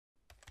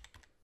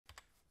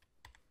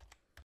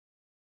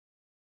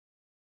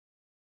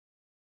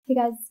Hey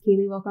guys, it's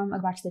Kaylee. Welcome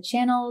back to the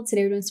channel.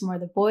 Today we're doing some more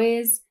of the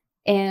Boyz,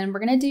 and we're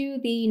gonna do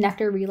the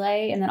Nectar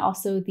relay and then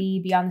also the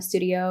Beyond the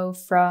Studio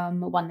from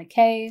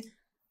 1The.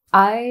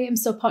 I am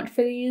so pumped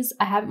for these.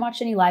 I haven't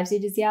watched any live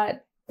stages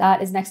yet.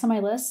 That is next on my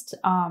list.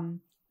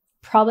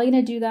 Probably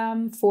gonna do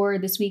them for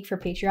this week for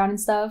Patreon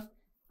and stuff.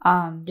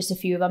 Just a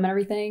few of them and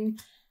everything.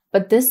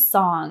 But this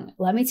song,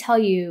 let me tell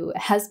you,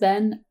 has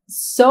been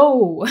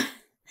so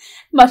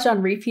much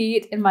on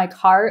repeat in my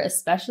car,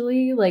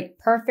 especially. Like,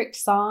 perfect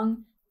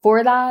song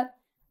for that.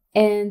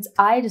 And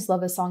I just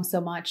love this song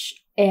so much.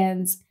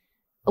 And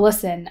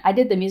listen, I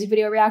did the music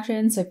video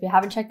reaction, so if you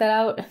haven't checked that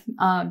out,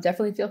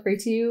 definitely feel free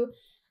to.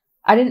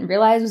 I didn't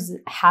realize it was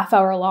a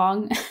half-hour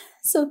long.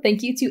 So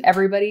thank you to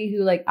everybody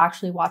who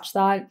actually watched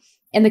that.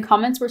 And the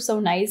comments were so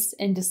nice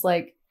and just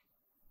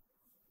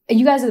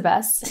you guys are the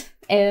best.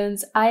 And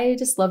I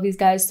just love these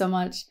guys so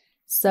much.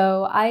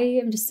 So I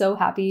am just so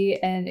happy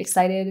and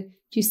excited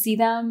to see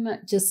them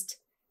just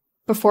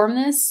perform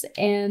this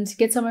and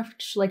get so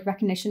much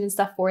recognition and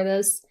stuff for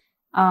this.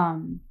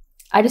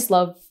 I just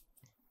love,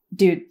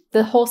 dude,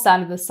 the whole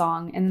sound of the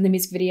song and the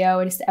music video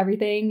and just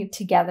everything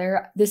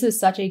together. This is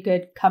such a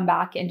good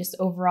comeback and just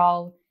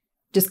overall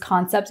just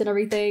concept and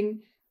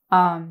everything.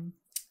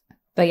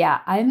 But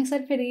yeah, I'm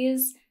excited for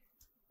these.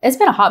 It's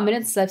been a hot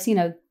minute since I've seen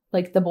the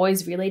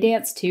Boyz relay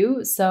dance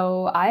too,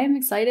 so I am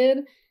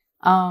excited.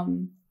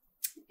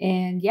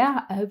 And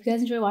yeah, I hope you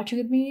guys enjoy watching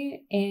with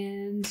me,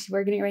 and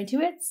we're gonna get right into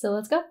it, so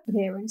let's go.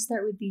 Okay, we're gonna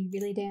start with the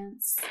relay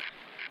dance.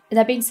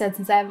 That being said,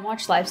 since I haven't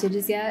watched live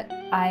stages yet,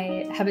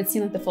 I haven't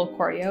seen the full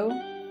choreo.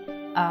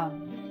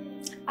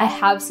 I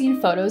have seen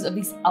photos of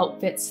these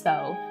outfits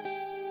though.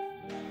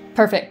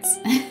 Perfect.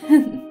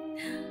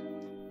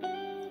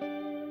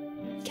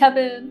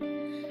 Kevin.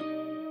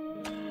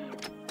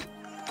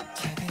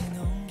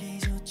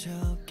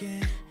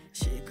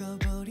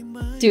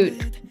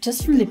 Dude,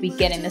 just from the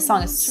beginning, this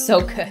song is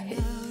so good.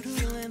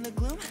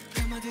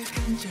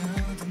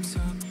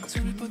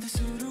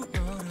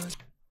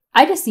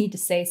 I just need to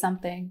say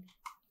something.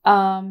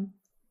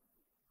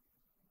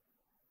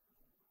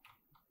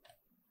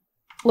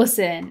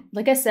 Listen,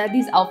 like I said,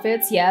 these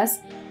outfits, yes,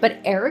 but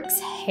Eric's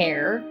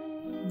hair,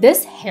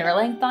 this hair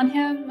length on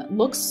him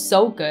looks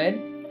so good.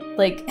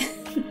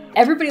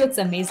 Everybody looks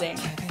amazing.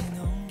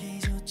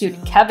 Dude,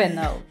 Kevin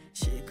though.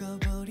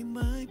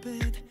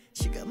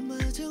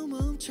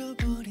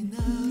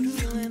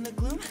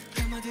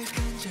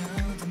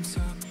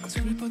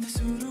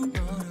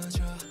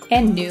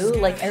 And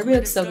new, everybody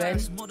looks so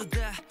good.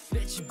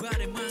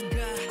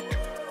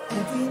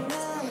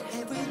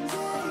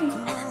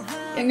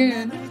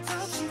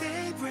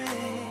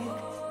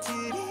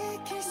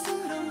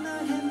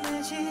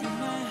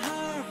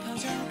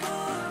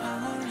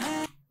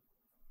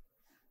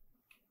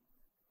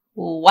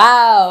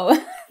 Wow.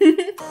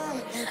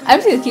 I'm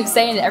just gonna keep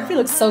saying it. Everybody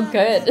looks so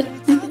good.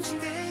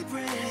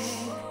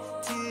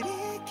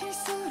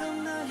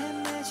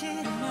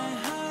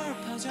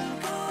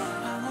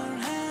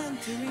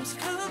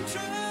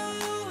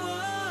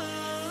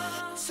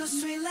 So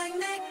sweet like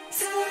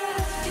nectar.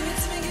 Give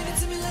it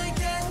to me like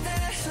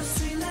that. So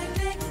sweet like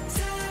nectar.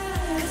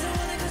 Cause I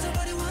want it, cause your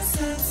body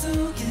wants up so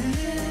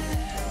good.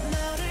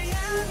 너를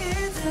향해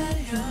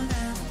달려나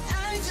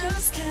I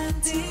just can't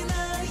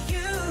deny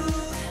you.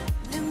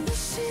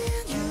 눈부신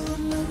you are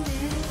my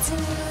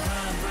nectar.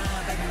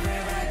 Run, baby,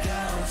 wherever I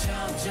go.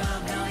 점점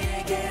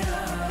너에게로.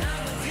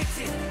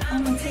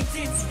 I'm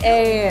addicted to you.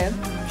 Hey.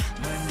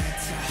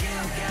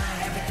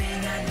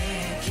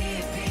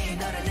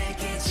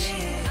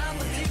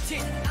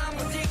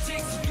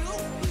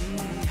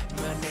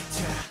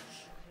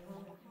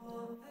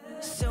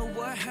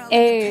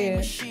 Hey.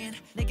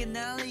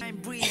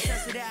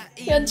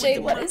 Yo, Jay,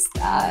 what is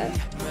that?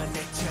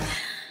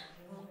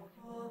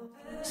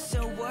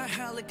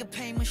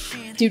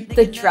 Dude,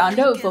 the drowned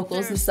out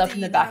vocals and stuff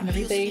in the back and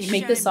everything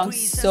make this song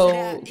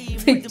so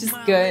just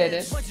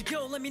good.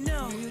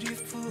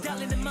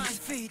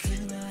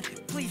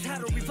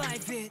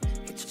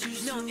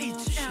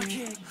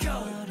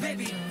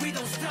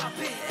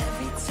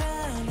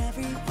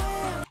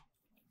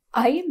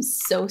 I am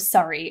so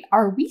sorry.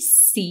 Are we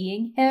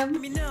seeing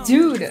him?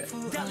 Dude,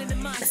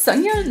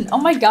 Sungyun, oh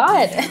my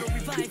god.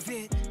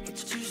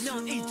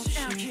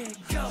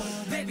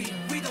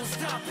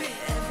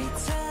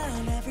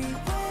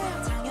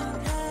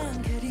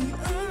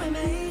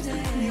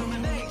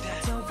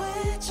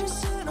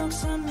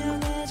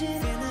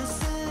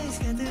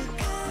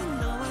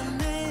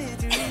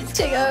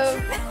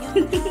 Jacob.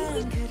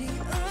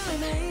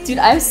 Dude,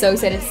 I'm so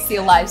excited to see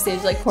a live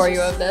stage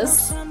choreo of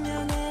this.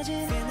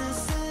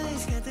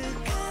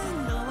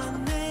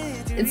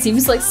 It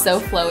seems so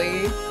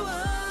flowy.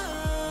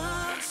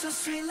 So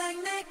sweet like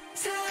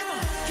nectar.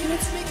 Give it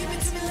to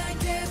me like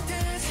that.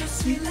 So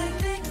sweet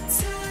like nectar.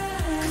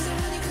 Cause I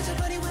want it, cause your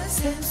body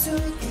wants up so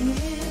good.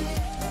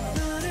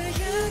 너를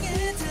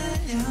향해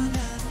달려나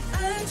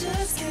I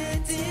just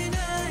can't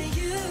deny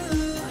you.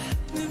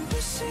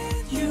 눈부신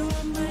you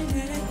are my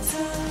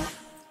nectar.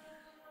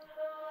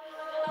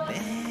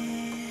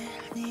 매일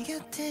네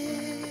곁에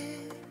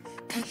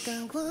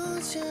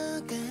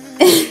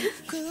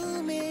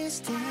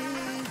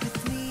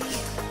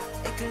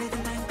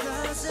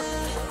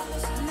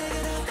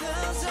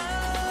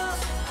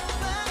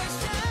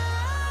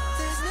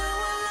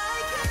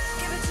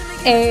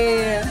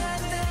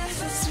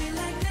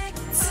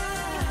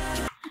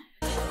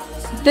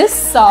This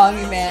song,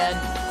 man,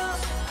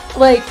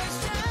 like,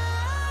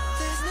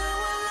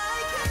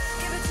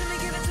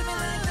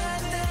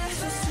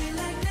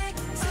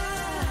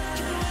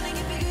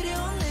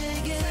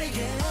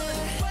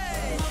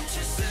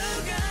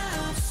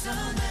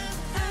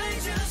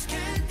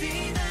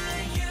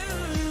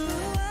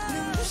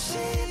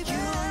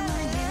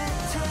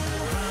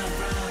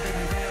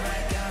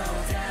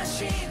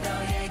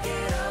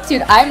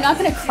 dude, I'm not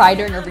gonna cry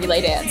during a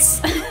relay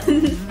dance.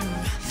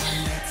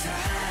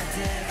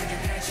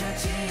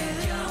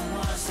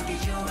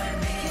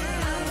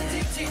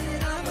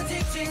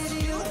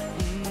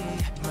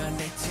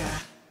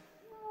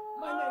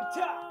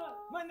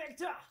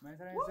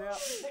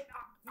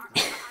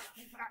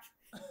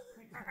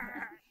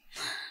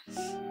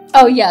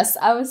 Oh yes,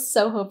 I was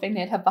so hoping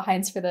they'd have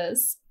behinds for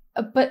this.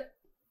 But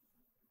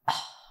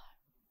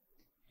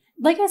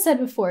like I said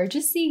before,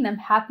 just seeing them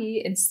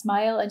happy and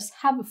smile and just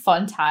have a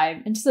fun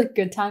time and just a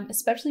good time,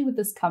 especially with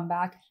this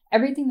comeback,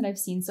 everything that I've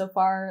seen so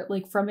far,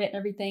 like from it and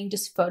everything,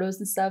 just photos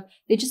and stuff,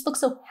 they just look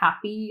so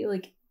happy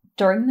like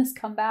during this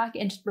comeback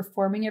and just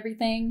performing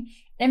everything.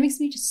 And it makes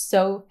me just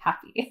so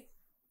happy.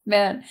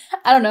 Man,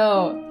 I don't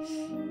know.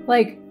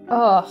 Like,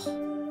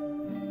 oh.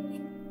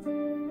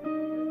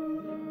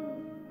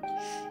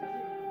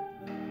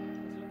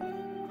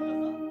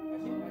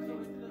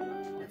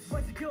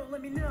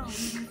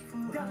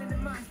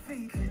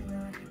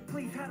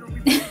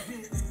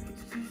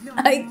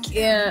 I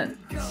can't.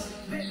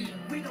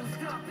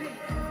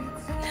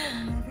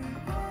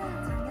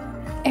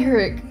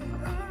 Eric.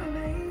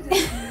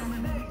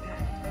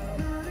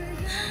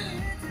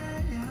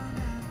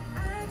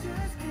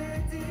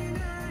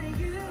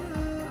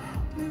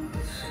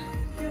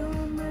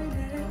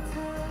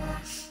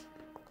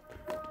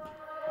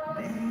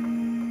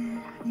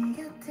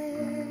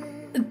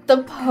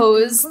 The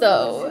pose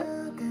though.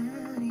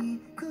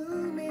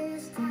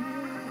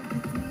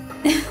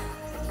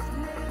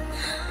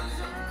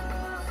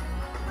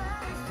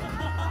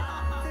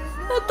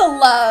 The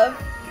love.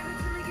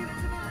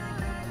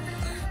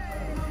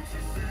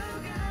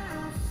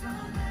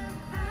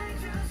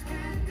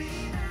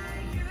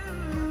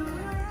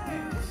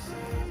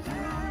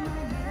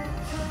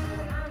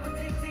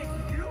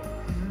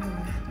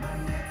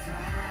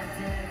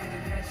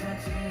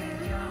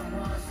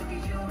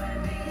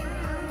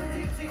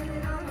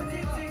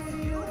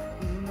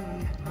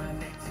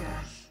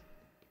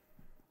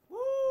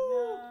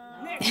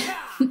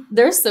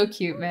 They're so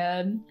cute,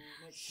 man.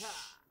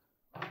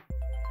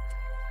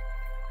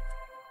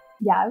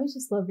 Yeah, I always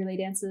just love relay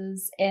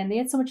dances, and they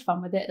had so much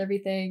fun with it and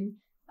everything.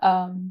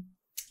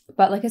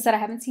 But like I said, I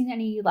haven't seen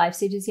any live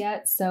stages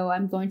yet, so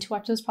I'm going to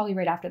watch those probably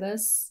right after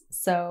this.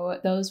 So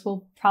those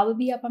will probably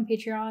be up on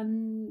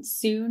Patreon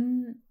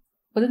soon,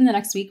 within the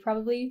next week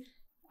probably.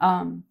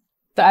 But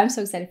I'm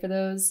so excited for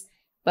those.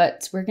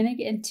 But we're gonna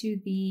get into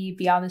the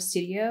Beyond the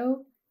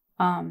Studio.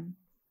 I'm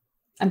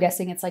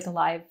guessing it's like a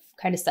live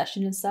kind of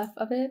session and stuff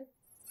of it.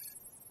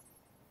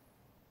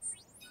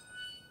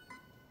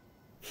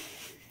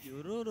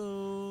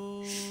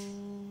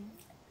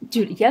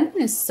 Dude,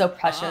 Youngmin is so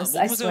precious,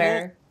 I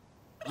swear.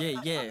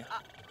 예.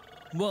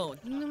 뭐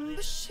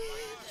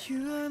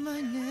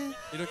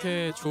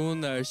이렇게 좋은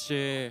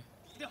날씨에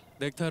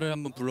넥타를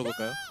한번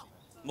불러볼까요?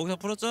 목소리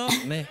풀었죠?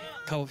 네,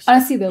 가봅시다.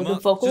 Honestly though, the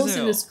vocals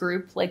in this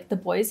group, like the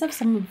boys have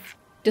some of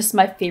just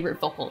my favorite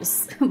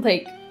vocals.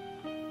 Like,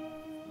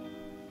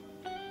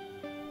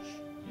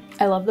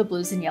 I love the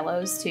blues and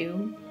yellows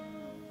too.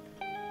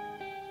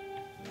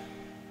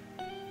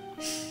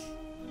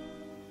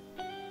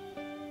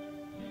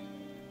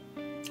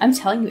 I'm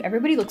telling you,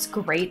 everybody looks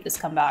great this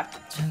comeback.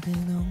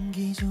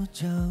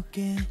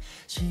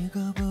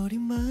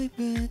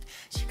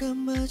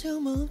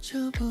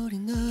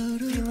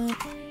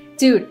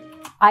 Dude,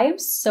 I am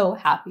so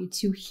happy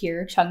to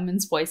hear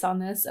Chungmin's voice on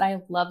this, and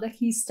I love that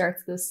he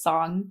starts this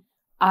song.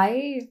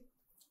 I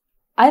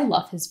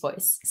love his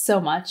voice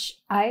so much.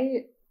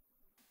 What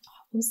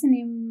was the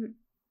name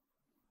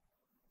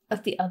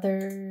of the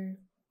other?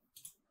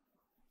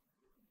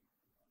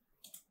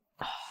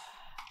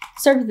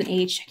 Started with an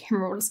H. I can't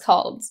remember what it's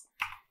called.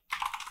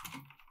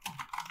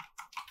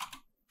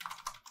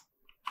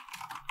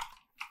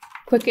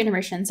 Quick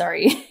intermission,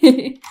 sorry.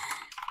 I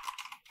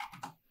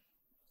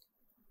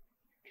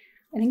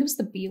think it was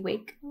the Be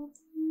Awake.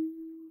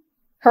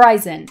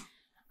 Horizon.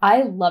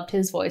 I loved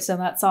his voice on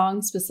that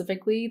song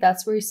specifically.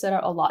 That's where he stood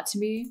out a lot to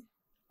me.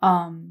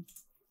 And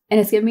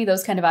it's given me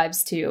those kind of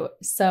vibes too.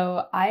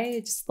 So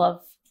I just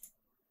love,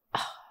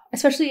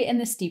 especially in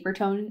this deeper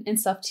tone and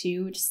stuff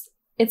too. Just,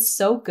 it's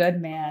so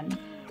good, man.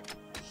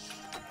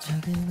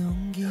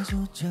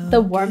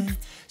 The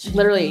warmth,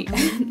 literally,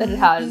 that it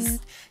has.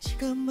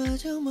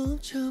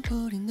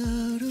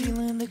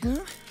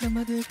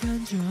 가득한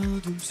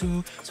어둠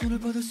속 손을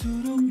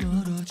뻗을수록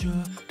멀어져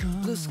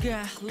Blue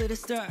sky, little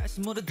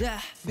stars 모두 다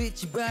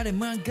빛이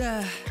바래만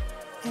가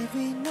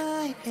Every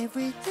night,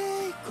 every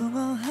day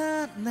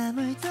공허한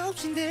나물도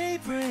없인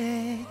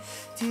daybreak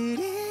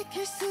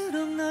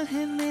들이킬수록 널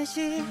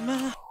헤매지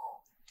마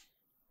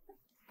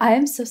I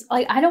am so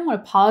like I don't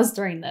want to pause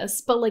during this,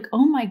 but like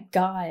oh my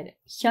god,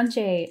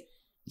 Hyunjae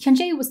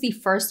was the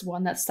first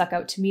one that stuck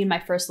out to me in my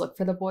first look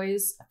for the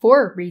Boyz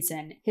for a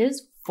reason.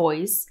 His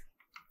voice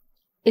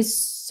is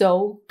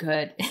so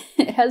good.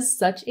 It has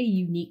such a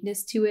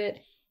uniqueness to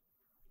it.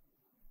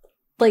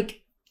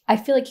 Like I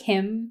feel like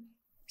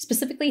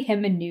specifically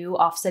him and Nu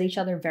offset each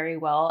other very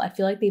well. I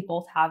feel like they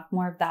both have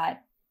more of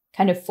that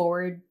kind of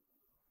forward,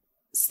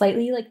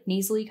 slightly like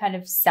nasally kind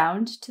of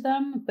sound to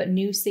them, but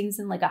Nu sings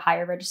in like a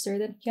higher register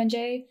than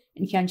Hyunjae,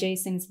 and Hyunjae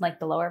sings in like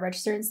the lower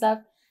register and stuff.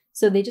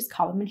 So they just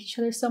complement each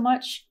other so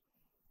much.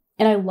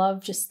 And I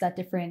love just that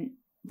different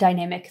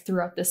dynamic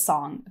throughout this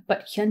song.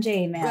 But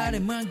Hyunjae,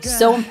 man,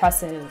 so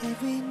impressive.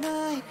 Every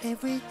night,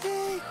 every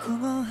day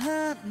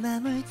공허한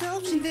나물도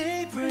없인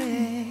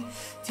daybreak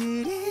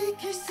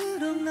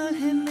들이킬수록 널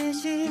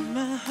헤매지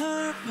My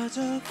heart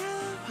퍼져가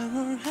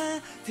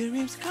황홀한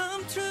dreams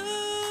come true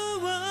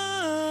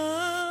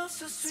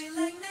So sweet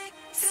like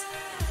nectar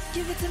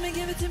Give it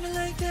to me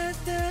like that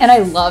And I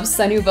love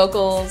Sunwoo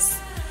vocals.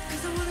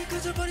 Cause I wanna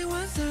꺼져버린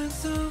환상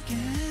속에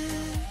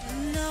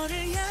너를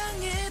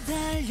향해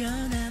달려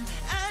난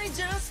I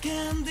just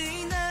can't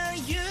deny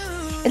you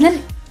And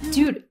then,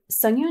 dude,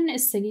 Sunghyun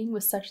is singing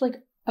with such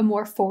like a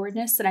more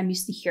forwardness than I'm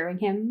used to hearing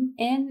him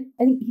in.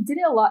 I think he did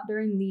it a lot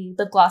during the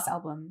Lip Gloss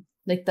album,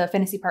 like the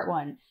Fantasy Part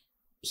 1.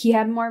 He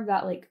had more of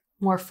that like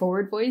more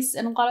forward voice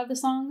in a lot of the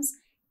songs.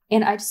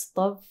 And I just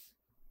love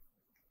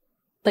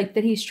like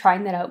that he's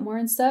trying that out more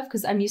and stuff,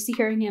 because I'm used to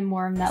hearing him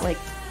more in that like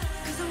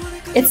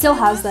it still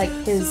has like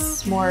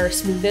his more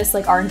smoothest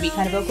like R&B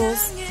kind of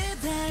vocals,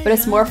 but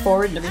it's more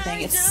forward and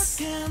everything.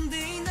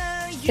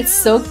 It's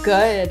so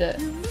good.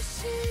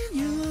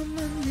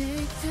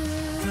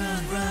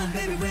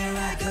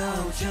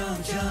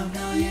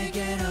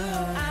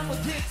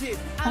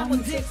 I'm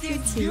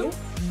addicted to you.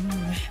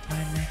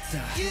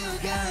 You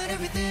got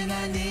everything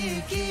I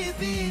need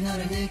깊이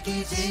너를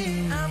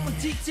느끼지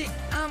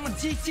I'm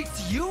addicted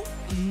to you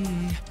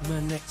My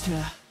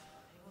nectar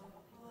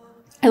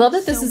I love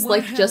that this is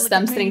like just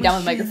them sitting down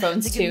with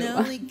microphones too. Dude,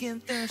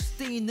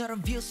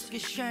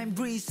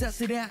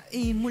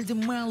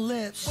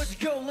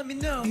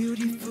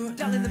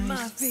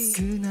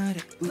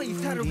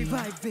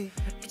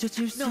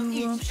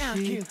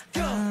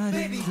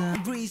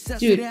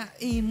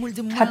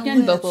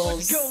 Hakyeon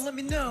vocals.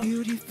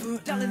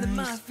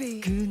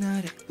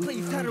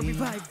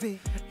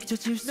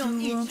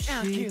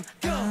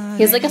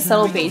 He has like a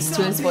subtle bass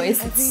to his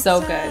voice. It's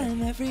so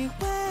good.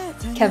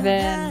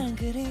 Kevin.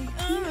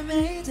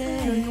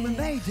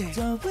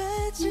 더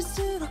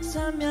외칠수록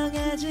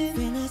선명해진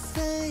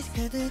Fantasy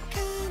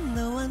가득한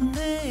너와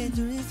내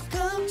dreams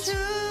come true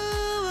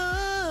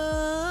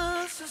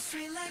So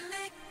sweet like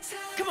nectar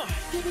Come on!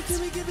 Give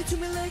it to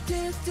me like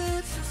that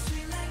So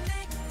sweet like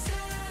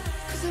nectar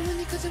Cause I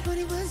really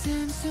꺼져버린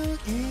환상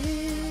속에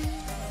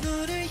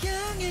너를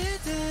향해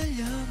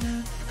달려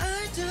난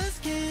I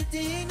just can't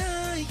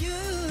deny you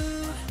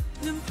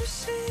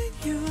눈부신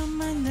you are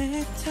my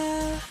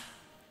nectar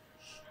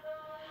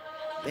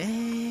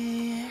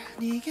매일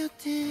네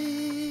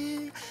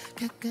곁에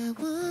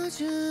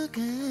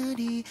가까워져가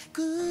네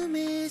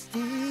꿈에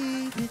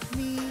stay with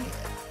me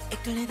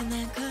이끌리던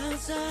난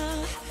closer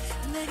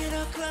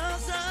내게로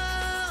closer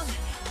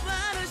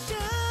What a show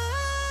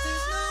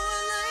There's no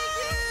one like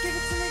you Give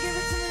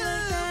it to me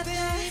like that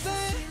baby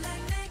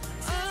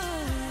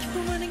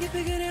기쁨하는 게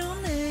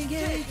그래온 내게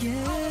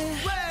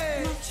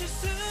멈출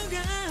수가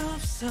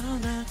없어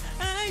난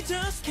I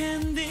just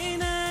can't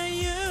deny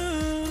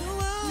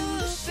you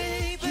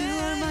Baby, you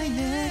are my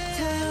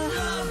nectar.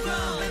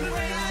 Baby,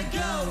 where I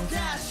go,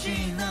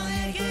 다시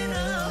너에게로.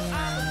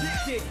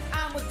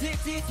 I'm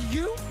addicted to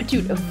you.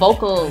 Dude,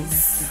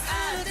 vocals.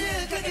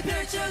 아득하게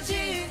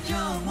펼쳐진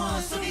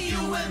영원 속에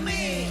you and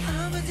me.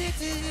 I'm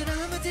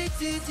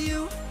addicted to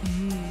you.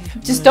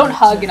 Just don't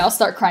hug and I'll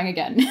start crying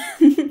again.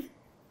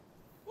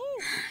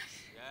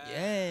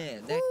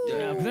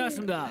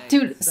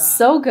 Dude,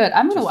 so good.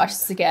 I'm gonna watch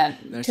this again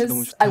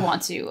because I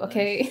want to,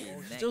 okay?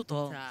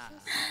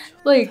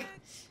 Like,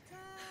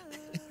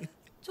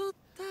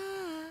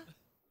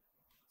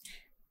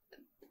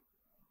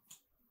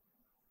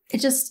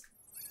 it's just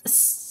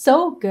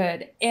so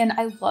good. And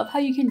I love how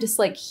you can just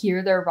like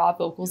hear their raw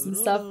vocals and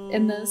stuff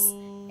in this.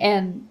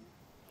 And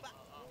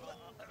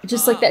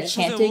just like that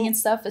chanting and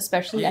stuff,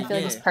 especially, I feel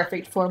like it's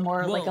perfect for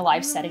more like a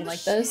live setting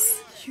like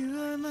this.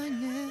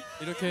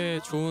 이렇게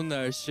좋은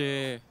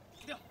날씨에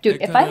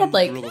Dude, if I had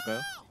like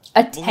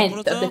a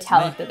tenth of the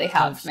talent that they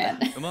have, man,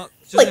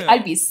 like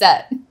I'd be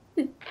set.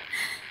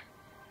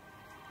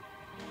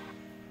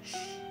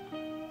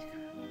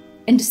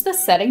 And just the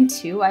setting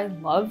too, I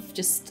love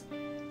just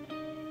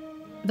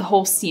the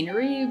whole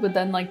scenery, but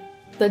then like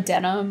the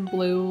denim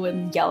blue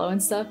and yellow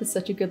and stuff. It's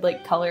such a good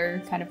like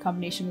color kind of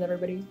combination with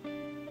everybody.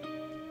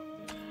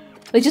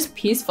 Like just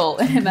peaceful,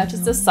 and it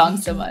matches the song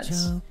so much.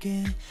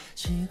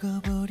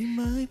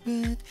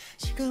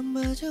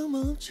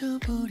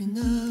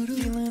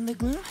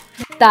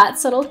 That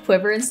subtle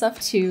quiver and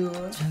stuff too.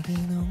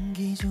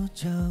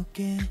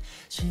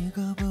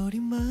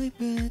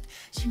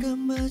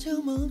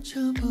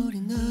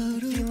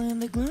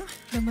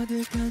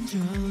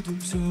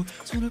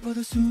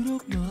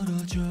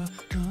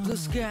 Blue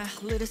sky,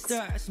 little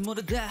stars,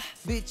 모두 다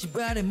빛이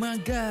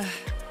바래만 가.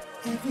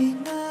 Every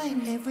night,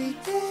 every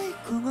day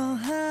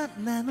공허한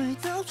맘을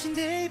덮친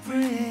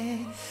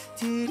daybreak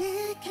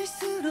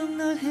들이킬수록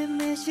널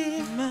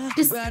헤매시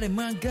Just,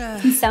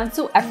 he sounds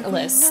so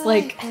effortless.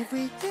 Like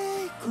every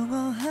day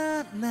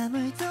공허한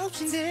맘을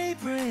덮친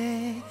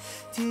daybreak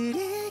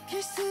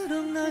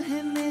들이킬수록 널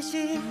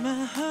헤매시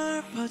My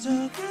heart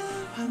퍼져가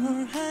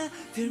황홀한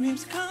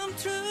dreams come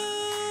true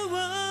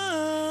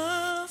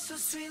So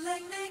sweet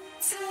like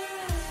nectar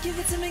Give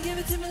it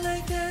to me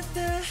like that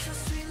So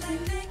sweet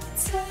like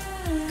nectar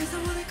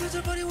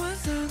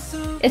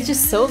it's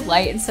just so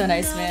light and so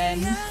nice,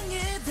 man.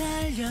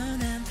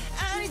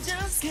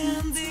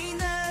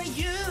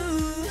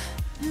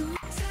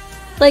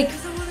 Like,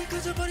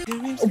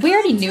 we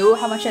already knew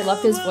how much I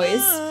loved his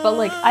voice, but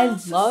like, I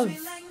love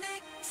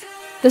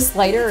this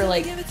lighter,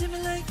 like,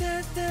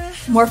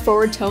 more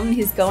forward tone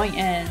he's going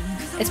in.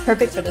 It's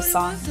perfect for this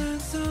song.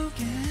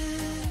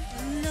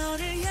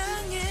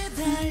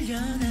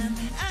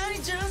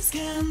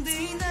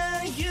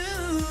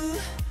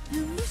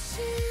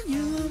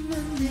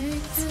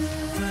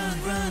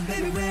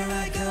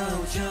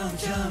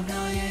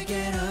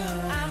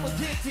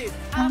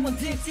 I'm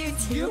addicted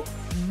to you.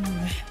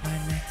 My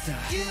nectar.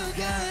 You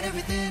got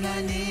everything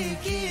I need.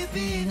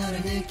 깊이 너를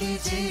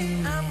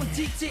느끼지.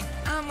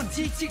 I'm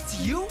addicted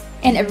to you.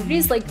 And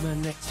everybody's like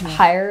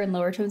higher and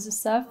lower tones of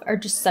stuff are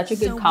just such a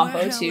good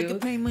combo too.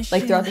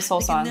 Like throughout this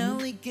whole song.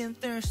 Let's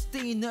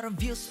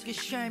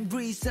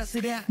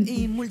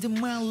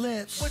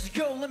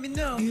go, let me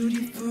know.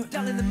 Beautiful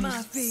Darling, in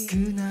my feet.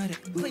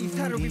 Please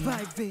try to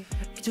revive it.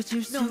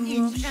 No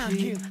each out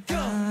here.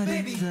 Go,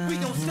 baby, we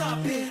gon'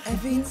 stop it.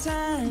 Every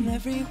time,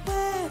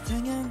 everywhere.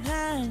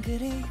 당연한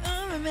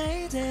그리움을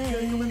made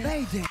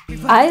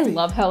it. I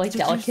love how like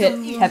delicate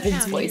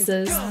Kevin's voice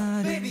is.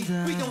 Baby,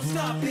 we gon'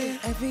 stop it.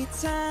 Every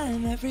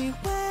time,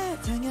 everywhere.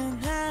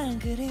 당연한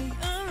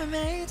그리움을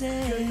made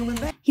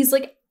it. He's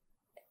like,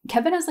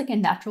 Kevin has like a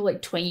natural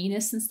like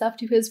twanginess and stuff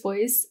to his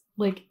voice.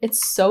 Like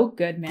it's so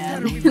good,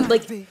 man.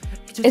 Like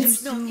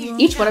it's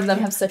each one of them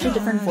have such a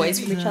different voice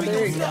from each other.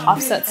 It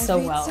offsets so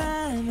well.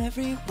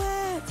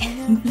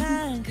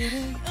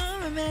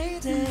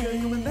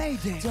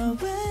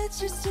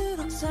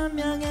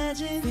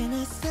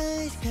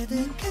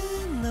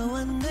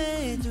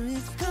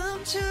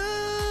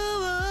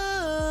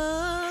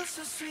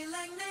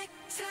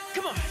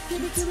 Come on.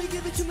 Give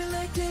it to me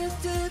like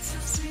that. So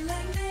sweet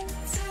like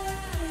nectar.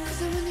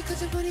 Cause I really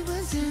got your body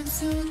once I'm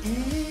so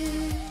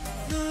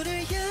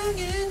너를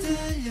향해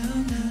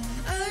달려나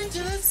I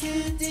just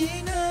can't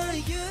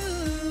deny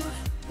you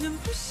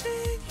눈부신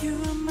you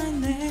are my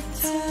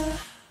nectar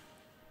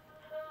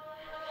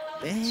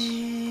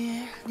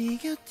매일 네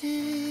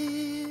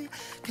곁에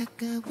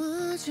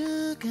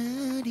가까워져가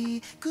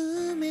네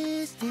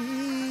꿈에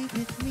stay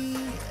with me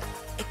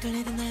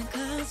이끌리는 난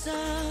closer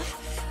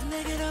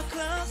내게로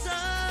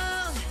closer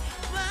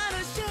What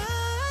a show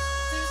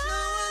There's no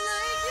one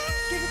like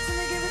you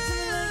Give it to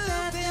me like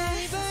that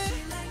baby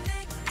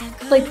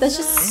Like that's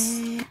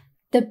just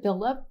the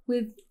build up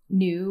with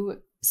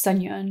New,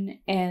 Sunyeon,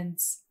 and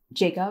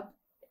Jacob,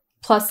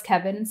 plus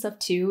Kevin and stuff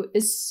too,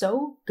 is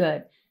so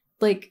good.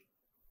 Like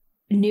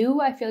New,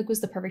 I feel like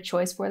was the perfect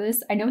choice for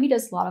this. I know he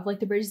does a lot of like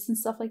the bridges and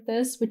stuff like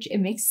this, which it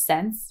makes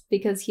sense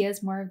because he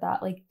has more of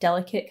that like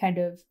delicate kind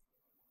of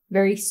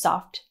very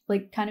soft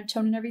like kind of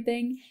tone and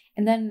everything.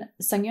 And then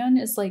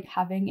Sunyeon is like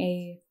having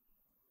a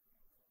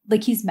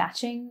like he's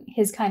matching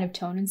his kind of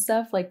tone and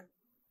stuff, like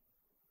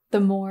the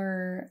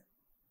more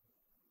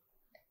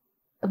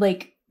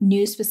like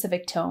New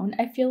specific tone.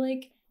 I feel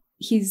like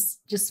he's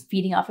just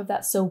feeding off of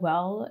that so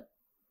well.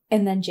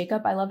 And then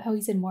Jacob, I love how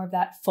he's in more of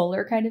that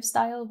fuller kind of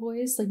style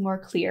voice, like more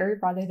clear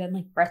rather than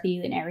like breathy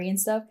and airy and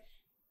stuff.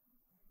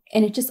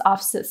 And it just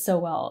offsets so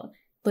well.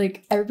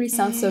 Like everybody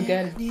sounds so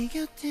good.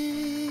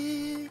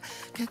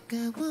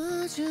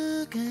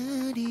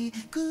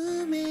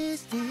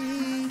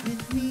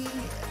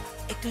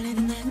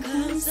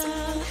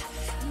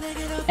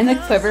 And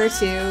the quiver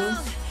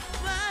too.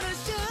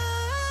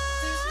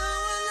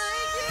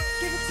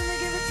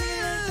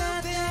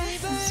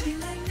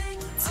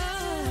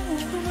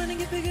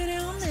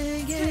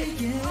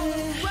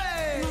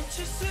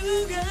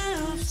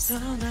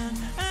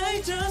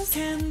 I just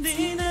can't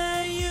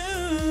deny you.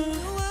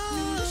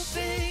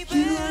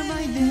 You are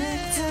my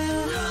nectar.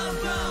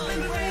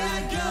 Everywhere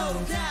I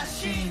go,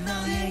 다시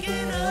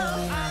너에게로.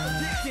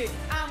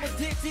 I'm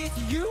addicted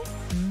to you.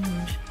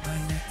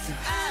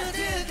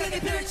 아득하게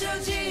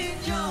펼쳐진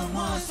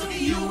영원 It's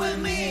only you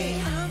and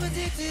me.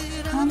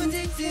 I'm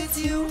addicted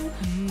to you.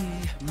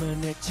 My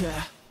nectar.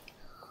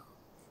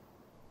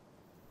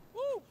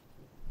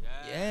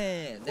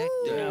 예, 네,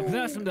 넥tar.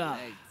 고생하셨습니다.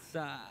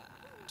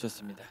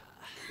 좋습니다.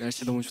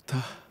 날씨 너무 좋다.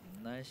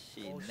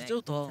 날씨 진짜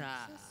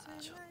좋다.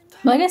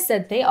 Like I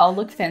said, they all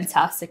look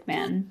fantastic,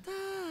 man.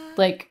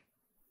 Like,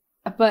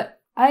 but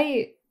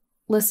I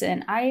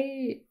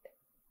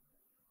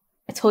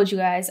told you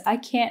guys, I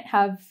can't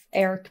have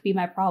Eric be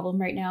my problem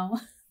right now.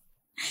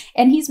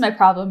 And he's my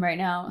problem right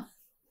now.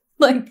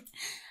 Like,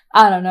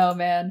 I don't know,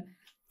 man.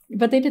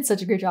 But they did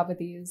such a great job with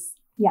these.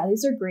 Yeah,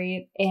 these are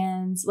great.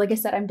 And like I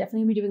said, I'm definitely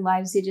going to be doing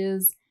live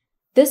stages.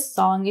 This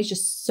song is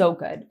just so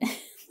good.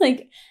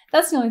 Like,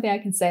 that's the only thing I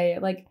can say.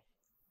 Like,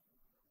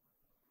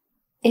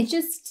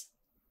 it's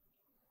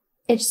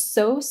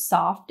so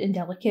soft and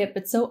delicate,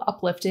 but so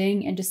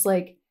uplifting and just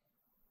like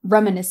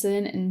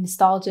reminiscent and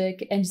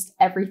nostalgic and just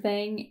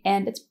everything.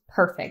 And it's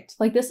perfect.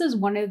 Like, this is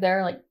one of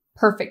their like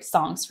perfect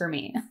songs for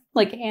me.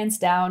 Like, hands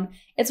down.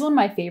 It's one of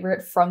my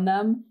favorite from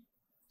them.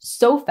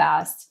 So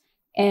fast.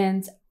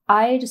 And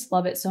I just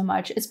love it so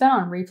much. It's been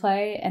on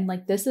replay, and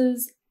like, this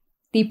is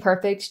the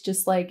perfect,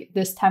 just like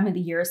this time of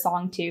the year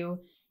song too.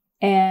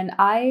 And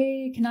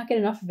I cannot get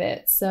enough of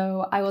it.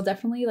 So I will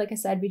definitely, like I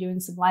said, be doing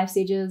some live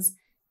stages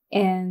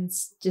and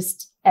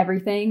just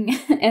everything.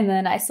 And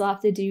then I still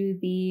have to do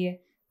the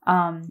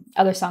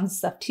other songs and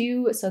stuff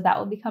too. So that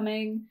will be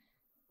coming.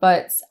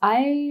 But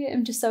I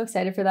am just so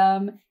excited for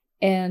them.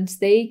 And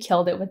they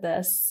killed it with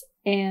this.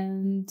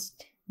 And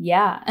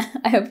yeah,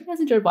 I hope you guys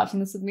enjoyed watching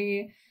this with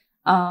me.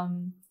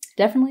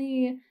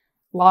 Definitely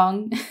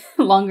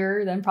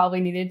longer than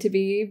probably needed to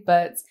be.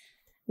 But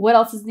what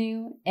else is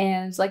new?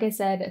 And like I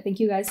said, thank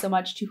you guys so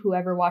much to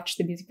whoever watched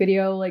the music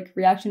video, like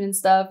reaction and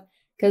stuff,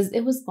 because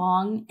it was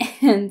long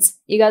and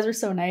you guys were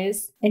so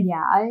nice. And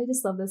yeah, I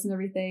just love this and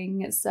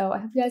everything. So I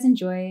hope you guys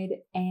enjoyed,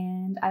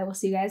 and I will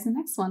see you guys in the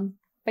next one.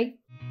 Bye.